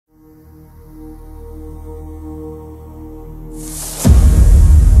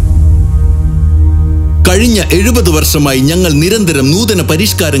കഴിഞ്ഞ 70 വർഷമായി ഞങ്ങൾ നിരന്തരം നൂതന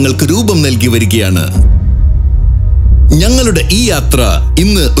പരിഷ്കാരങ്ങൾക്ക് രൂപം നൽകി വരികയാണ്. ഞങ്ങളുടെ ഈ യാത്ര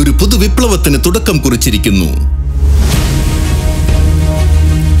ഇന്ന് ഒരു പുതുവിപ്ലവത്തിന് തുടക്കം കുറിച്ചിരിക്കുന്നു.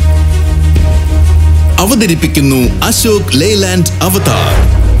 അവതരിപ്പിക്കുന്നു അശോക് ലേലാൻഡ് അവതാർ,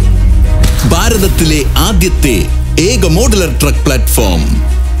 ഭാരതത്തിലെ ആദ്യത്തെ ഏക മോഡുലർ ട്രക്ക് പ്ലാറ്റ്ഫോം.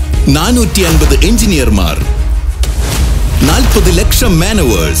 450 എഞ്ചിനീയർമാർ, 40 ലക്ഷം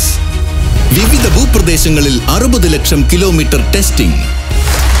മാനവേഴ്സ്, വിവിധ ഭൂപ്രദേശങ്ങളിൽ 60 ലക്ഷം കിലോമീറ്റർ ടെസ്റ്റിംഗ്.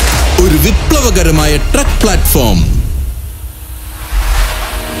 ഒരു വിപ്ലവകരമായ ട്രക്ക് പ്ലാറ്റ്ഫോം.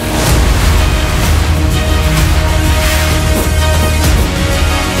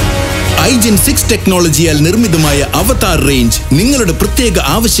 ഐജൻ 6 ടെക്നോളജിയാൽ നിർമ്മിതമായ അവതാർ റേഞ്ച് നിങ്ങളുടെ പ്രത്യേക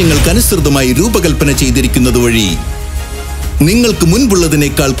ആവശ്യങ്ങൾക്കനുസൃതമായി രൂപകൽപ്പന ചെയ്തിരിക്കുന്നത് വഴി നിങ്ങൾക്ക്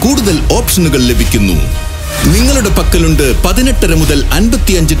മുൻപുള്ളതിനേക്കാൾ കൂടുതൽ ഓപ്ഷനുകൾ ലഭിക്കുന്നു. നിങ്ങളുടെ പക്കലുണ്ട് 18 മുതൽ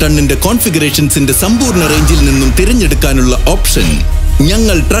 55 ടണ്ണിന്റെ കോൺഫിഗറേഷൻസിന്റെ സമ്പൂർണ്ണ റേഞ്ചിൽ നിന്നും തിരഞ്ഞെടുക്കാനുള്ള ഓപ്ഷൻ.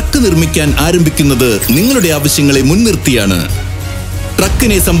 ഞങ്ങൾ ട്രക്ക് നിർമ്മിക്കാൻ ആരംഭിക്കുന്നത് നിങ്ങളുടെ ആവശ്യങ്ങളെ മുൻനിർത്തിയാണ്.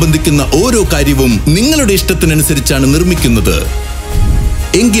 ട്രക്കിനെ സംബന്ധിക്കുന്ന ഓരോ കാര്യവും നിങ്ങളുടെ ഇഷ്ടത്തിനനുസരിച്ചാണ് നിർമ്മിക്കുന്നത്.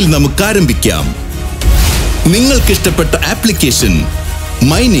 എങ്കിൽ നമുക്ക് ആരംഭിക്കാം. നിങ്ങൾക്കിഷ്ടപ്പെട്ട ആപ്ലിക്കേഷൻ,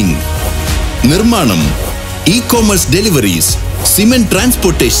 മൈനിങ്, നിർമ്മാണം, ഇ-കോമേഴ്സ് ഡെലിവറീസ്, സിമെന്റ്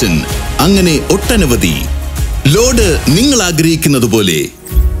ട്രാൻസ്പോർട്ടേഷൻ, അങ്ങനെ ഒട്ടനവധി. ലോഡ് നിങ്ങൾ ആഗ്രഹിക്കുന്നത് പോലെ.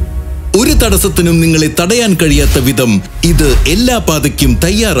 ഒരു തടസ്സത്തിനും നിങ്ങളെ തടയാൻ കഴിയാത്ത വിധം ഇത് എല്ലാ പാതയ്ക്കും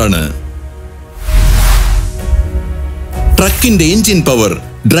തയ്യാറാണ്. ട്രക്കിന്റെ engine power,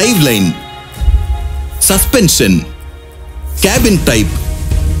 drive line, suspension, cabin type,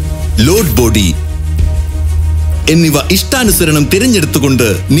 load body എന്നിവ ഇഷ്ടാനുസരണം തിരഞ്ഞെടുത്തുകൊണ്ട്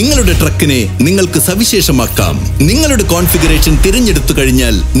നിങ്ങളുടെ ട്രക്കിനെ നിങ്ങൾക്ക് സവിശേഷമാക്കാം. നിങ്ങളുടെ കോൺഫിഗറേഷൻ തിരഞ്ഞെടുത്തു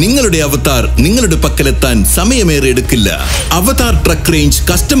കഴിഞ്ഞാൽ നിങ്ങളുടെ അവതാർ നിങ്ങളുടെ പക്കലെത്താൻ സമയമേറെ എടുക്കില്ല. അവതാർ ട്രക്ക് റേഞ്ച്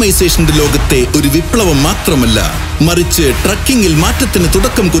കസ്റ്റമൈസേഷന്റെ ലോകത്തെ ഒരു വിപ്ലവം മാത്രമല്ല, മറിച്ച് ട്രക്കിങ്ങിൽ മാറ്റത്തിന്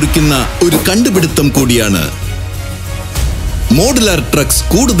തുടക്കം കുറിക്കുന്ന ഒരു കണ്ടുപിടുത്തം കൂടിയാണ്. മോഡുലാർ ട്രക്സ്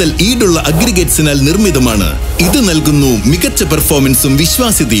കൂടുതൽ ഈടുള്ള അഗ്രിഗേറ്റ്സിനാൽ നിർമ്മിതമാണ്. ഇത് നൽകുന്നു മികച്ച പെർഫോമൻസും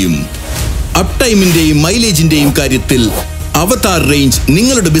വിശ്വാസ്യതയും. അപ് ടൈമിന്റെയും മൈലേജിന്റെയും കാര്യത്തിൽ അവതാർ റേഞ്ച്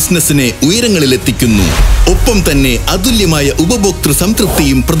നിങ്ങളുടെ ബിസിനസിനെ ഉയരങ്ങളിലെത്തിക്കുന്നു. ഒപ്പം തന്നെ അതുല്യമായ ഉപഭോക്തൃ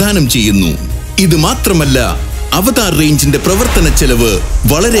സംതൃപ്തിയും പ്രദാനം ചെയ്യുന്നു. ഇത് മാത്രമല്ല, അവതാർ റേഞ്ചിന്റെ പ്രവർത്തന ചെലവ്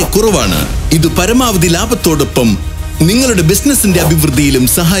വളരെ കുറവാണ്. ഇത് പരമാവധി ലാഭത്തോടൊപ്പം നിങ്ങളുടെ ബിസിനസിന്റെ അഭിവൃദ്ധിയിലും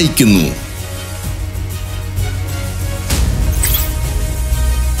സഹായിക്കുന്നു.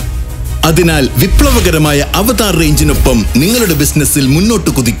 അതിനാൽ വിപ്ലവകരമായ അവതാർ റേഞ്ചിനൊപ്പം നിങ്ങളുടെ ബിസിനസ്സിൽ മുന്നോട്ട്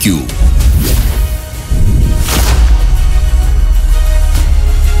കുതിക്കൂ.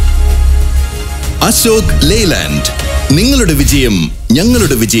 അശോക് ലേലാൻഡ്, നിങ്ങളുടെ വിജയം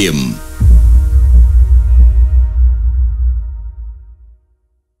ഞങ്ങളുടെ വിജയം.